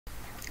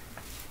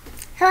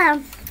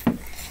Hello.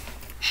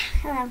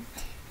 Hello.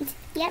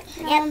 Yep.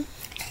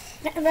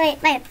 Wait.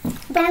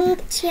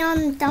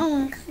 BONG-CHEONG.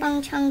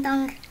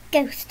 BONG-CHEONG.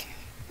 Ghost.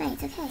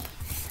 Right, okay.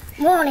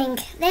 Warning.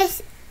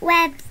 This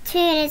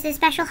webtoon is a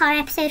special horror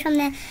episode from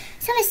the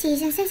summer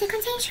season since it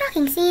contains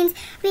shocking scenes.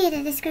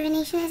 Reader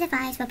discrimination is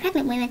advised for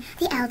pregnant women,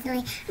 the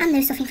elderly, and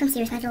those suffering from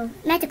serious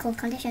medical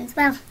conditions.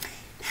 Well,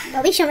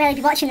 we shouldn't really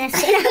be watching this,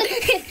 you know.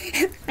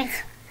 Right.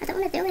 I don't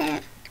want to do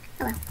it.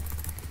 Oh well.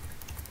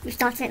 We've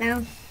started it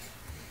now.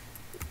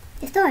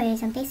 The story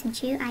is based on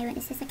true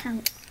eyewitnesses'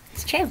 account.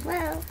 It's true.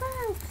 Whoa.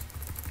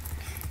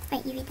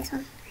 Right, you read this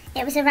one.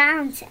 It was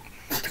around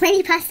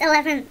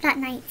 11:20 that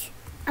night.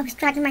 I was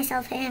dragging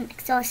myself home,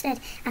 exhausted,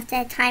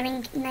 after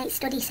tiring night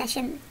study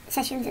sessions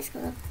at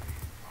school.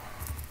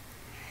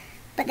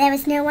 But there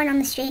was no one on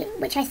the street,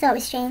 which I thought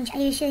was strange. I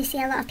usually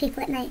see a lot of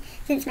people at night,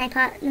 since my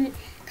apartment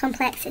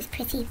complex is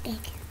pretty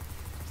big.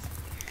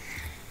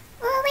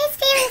 Always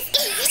feeling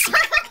scared.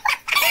 What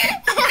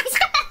the hell was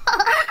that?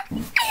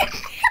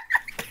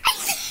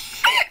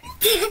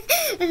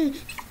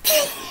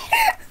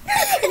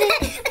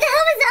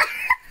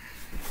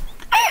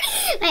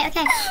 Right,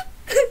 okay.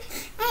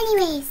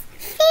 Anyways,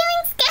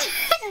 feeling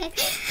scared.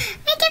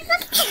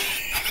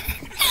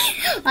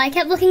 I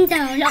kept looking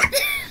down on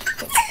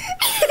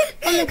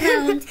the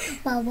ground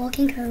while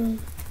walking home.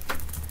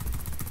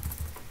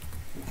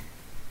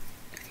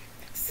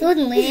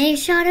 Suddenly, a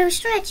shadow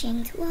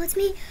stretching towards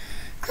me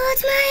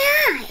caught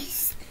my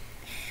eyes,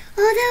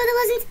 although there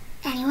wasn't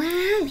anyone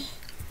around me.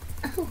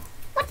 Oh,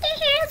 what the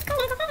hell is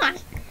going on?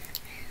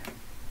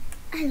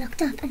 I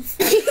looked up and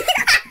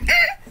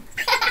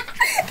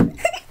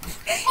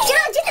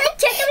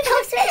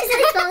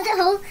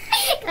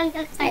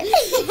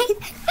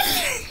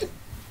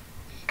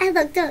I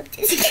looked up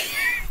to see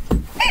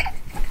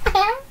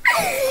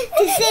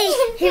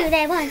who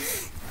there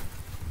was.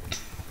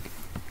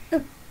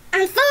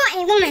 I thought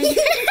a woman.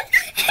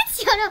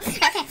 Shut up.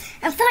 Okay,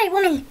 I thought a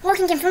woman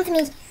walking in front of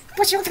me,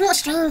 but she looked a little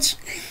strange.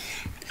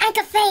 I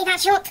could say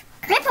that she looked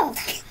crippled.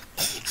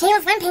 She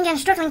was limping and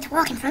struggling to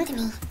walk in front of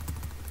me.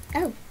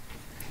 Oh.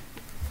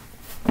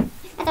 I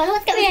don't know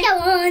what's going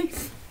on.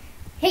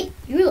 Hey,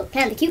 you look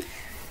kind of cute.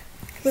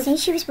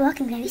 Since she was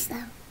walking very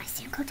slow, I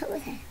soon caught up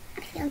with her.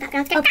 I feel in the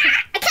background. I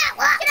can't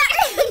walk!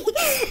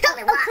 Don't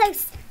be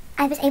close.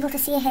 I was able to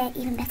see her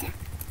even better.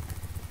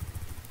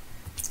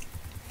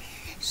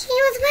 She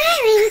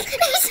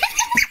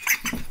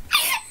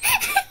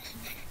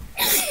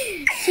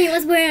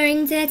was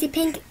wearing dirty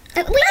pink.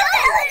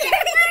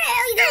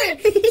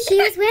 She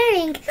was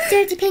wearing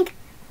dirty pink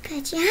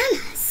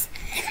pajamas,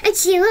 and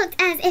she looked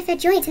as if a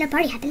joint in her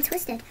body had been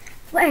twisted.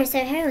 Whereas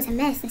her hair was a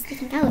mess and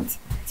sticking out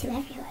to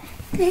everywhere.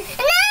 It's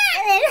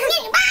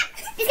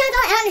gonna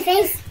go out in the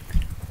face.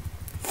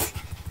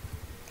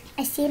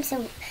 It seemed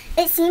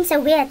so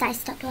weird that I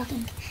stopped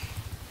walking.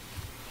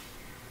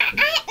 I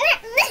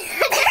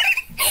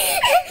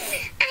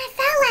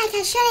felt like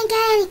I shouldn't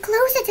get any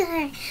closer to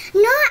her.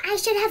 Nor I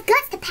should have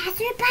guts to pass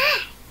her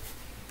by.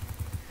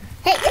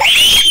 Hey,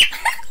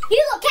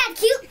 you look kind of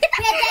cute with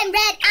them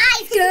red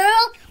eyes,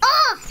 girl.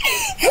 Oh,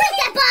 with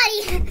that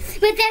body,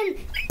 with them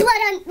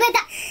with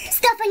that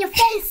stuff on your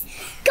face.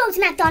 Go to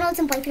McDonald's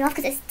and wipe it off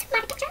because it's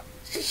tomato ketchup.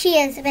 She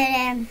is a bit, you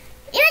know,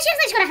 she looks like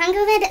she's got a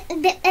hangover, a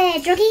bit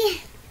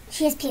druggy.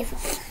 She is beautiful.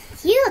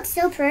 You look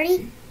so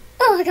pretty.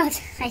 Oh my god,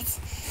 right.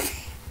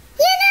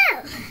 You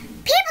know,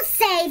 people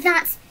say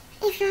that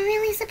if you're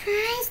really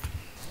surprised,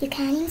 you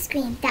can't even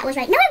scream. That was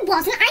right. No, it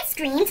wasn't. I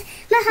screamed.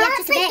 My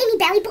heart's like in my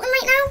belly button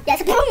right now.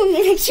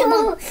 Yes,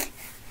 sure.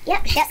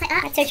 Yep, just like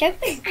that. That's so true.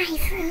 I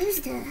froze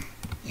the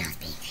not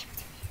being able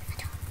to move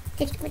at all.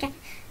 Did you?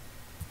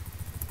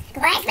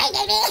 Where's my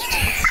baby?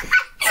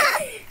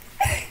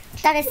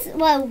 That is,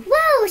 whoa,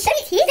 shut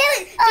your teeth.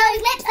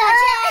 Lips,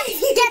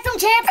 get some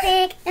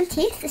chapstick. Them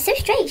teeth are so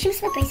straight. She was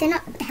slippery, so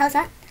not, what the hell is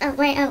that? Oh,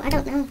 wait, I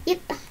don't know. I don't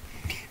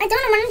know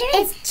what I'm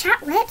doing. It's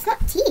chapped lips, not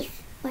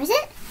teeth. What is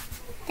it?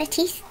 They're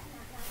teeth.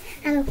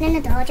 I'm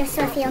opening the door just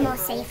so I feel more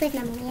safe with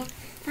my mummy.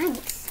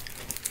 Thanks.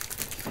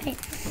 Okay.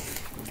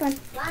 Go on.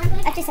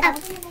 I've just said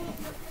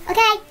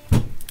okay.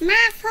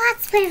 My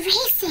thoughts were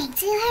racing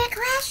to her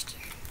question.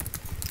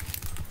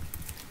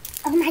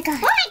 Oh my god.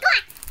 I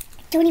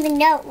don't even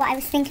know what I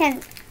was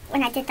thinking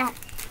when I did that.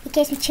 It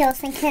gives me chills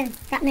thinking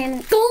that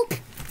moment. Gulp!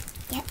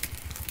 Yep.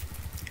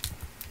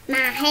 My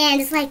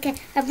hand is like a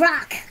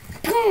rock.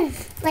 Boom!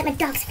 Like my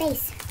dog's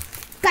face.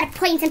 Gotta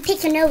point and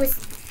pick your nose.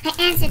 I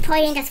answered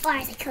pointing as far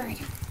as I could.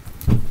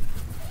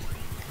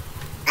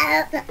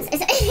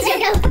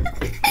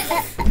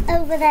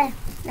 Over there.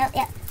 No,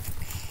 yep.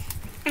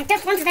 I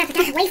just wanted her to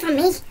get away from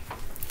me.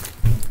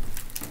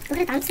 Look at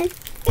her dancing.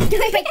 Break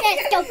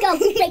dance, go,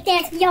 break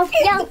dance, yo.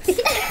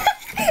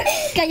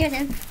 Go, your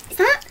turn. It's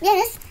not?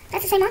 Yes,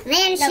 that's the same one.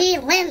 Then she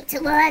limped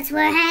towards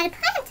where I had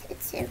planted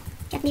to.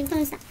 Japanese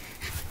one's that.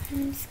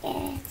 I'm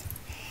scared.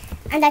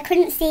 And I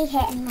couldn't see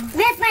her anymore.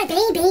 Where's my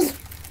baby?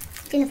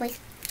 Doing the voice.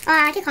 Oh,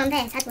 I could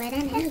converse. I'd wear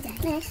them any day.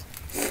 Nice.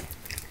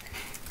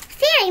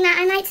 Fearing that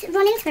I might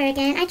run into her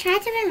again, I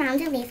tried to run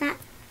around and leave that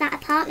that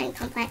apartment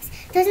complex,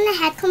 doesn't the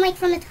head come like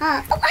from the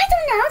top? Oh, I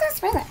don't know.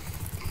 That's really.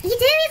 You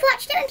do? You've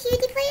watched it when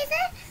PewDiePie plays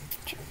it?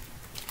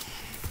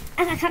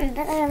 I can't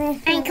remember.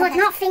 I could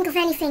not think of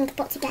anything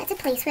but to get to a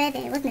place where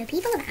there was no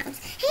people around.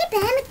 Hey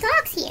Ben, the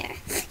dog's here.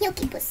 He'll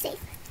keep us safe.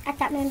 At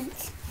that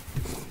moment.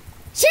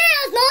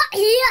 Cheryl's not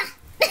here!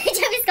 Do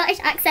you have a Scottish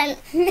accent?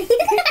 Oh, what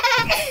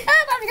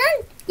have we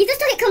done? You just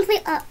took it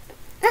complete up.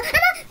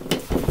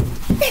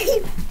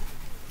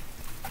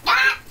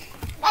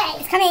 Emma!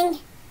 It's coming.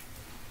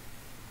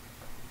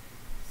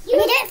 When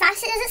you do it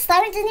fast, it does it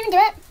slow, it doesn't even do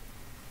it.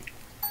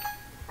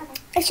 Okay.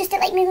 It's just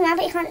like moving around,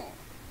 but you can't.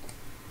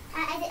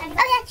 Oh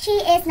yeah, she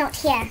is not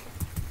here.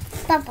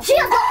 Bum, bum. She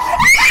is not. I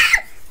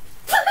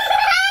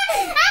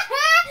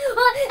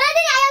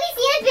only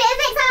see a bit of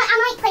it. I'm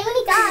like playing with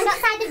my dog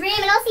outside the room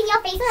and I'll see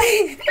your face.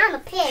 I'm a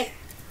pig.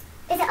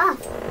 Is it off?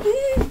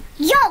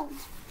 Yo!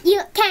 You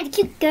kind of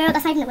cute girl.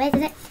 That's not even the word,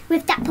 is it?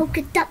 With that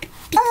polka dot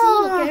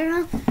bikini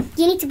girl.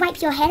 You need to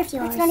wipe your head of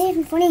yours. It's not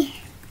even funny.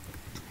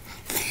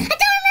 I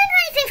don't remember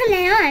anything from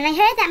then on. I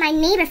heard that my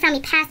neighbour found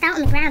me passed out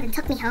on the ground and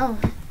took me home.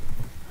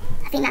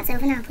 I think that's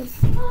over now, please.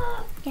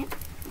 Yep.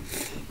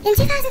 In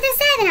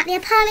 2007, at the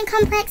apartment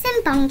complex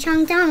in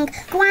BONG-CHEONG,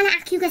 Guana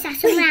Akuga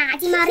Sasura,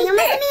 Di Mario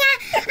Mazamia,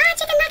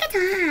 Chicken Nugget,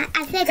 a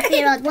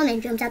 33-year-old woman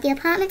jumped out the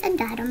apartment and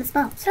died on the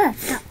spot. Oh,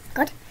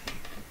 good.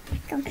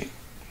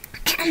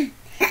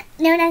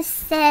 Known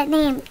as the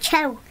name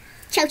Cho.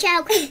 Cho.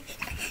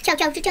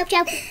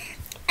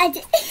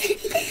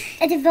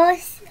 A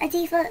divorce.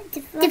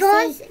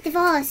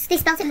 Divorce. They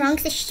spelled it wrong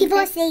because it's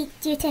Divorcee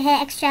due to her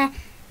extra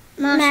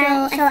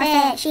marital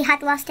affair. She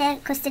had lost her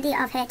custody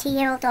of her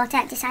 2-year-old daughter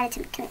and decided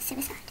to commit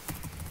suicide.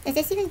 Is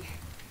this even...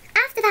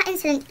 After that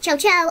incident, Cho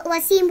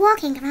was seen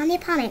walking around the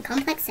apartment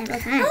complex several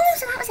times. Oh,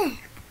 so that was it.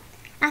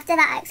 After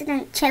that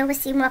accident, Cho was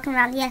seen walking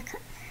around the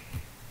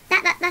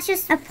That's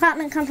just...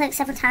 apartment complex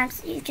several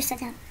times. You just said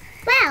that.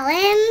 Well,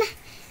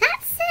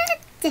 that's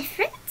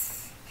different.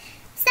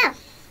 So...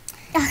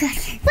 Oh, God.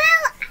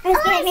 Well,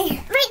 Right,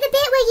 the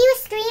bit where you were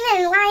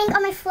screaming, lying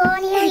on my floor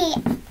nearly,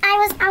 I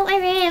was out my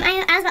room.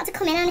 I was about to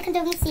come in and I could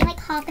only see like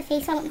half the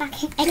face, so I went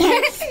back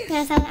again.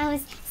 Yeah, so I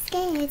was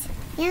scared.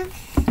 Yeah.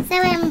 So,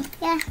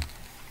 yeah.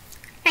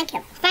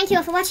 Thank you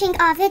all for watching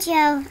our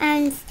video,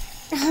 and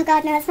oh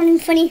God, no, that's not even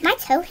funny. My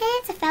toe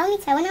hurts. I fell on my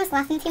toe and I was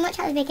laughing too much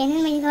at the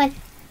beginning when you going,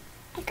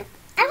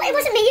 it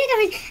wasn't me, you were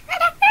going,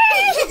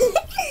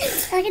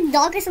 like a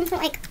dog or something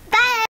like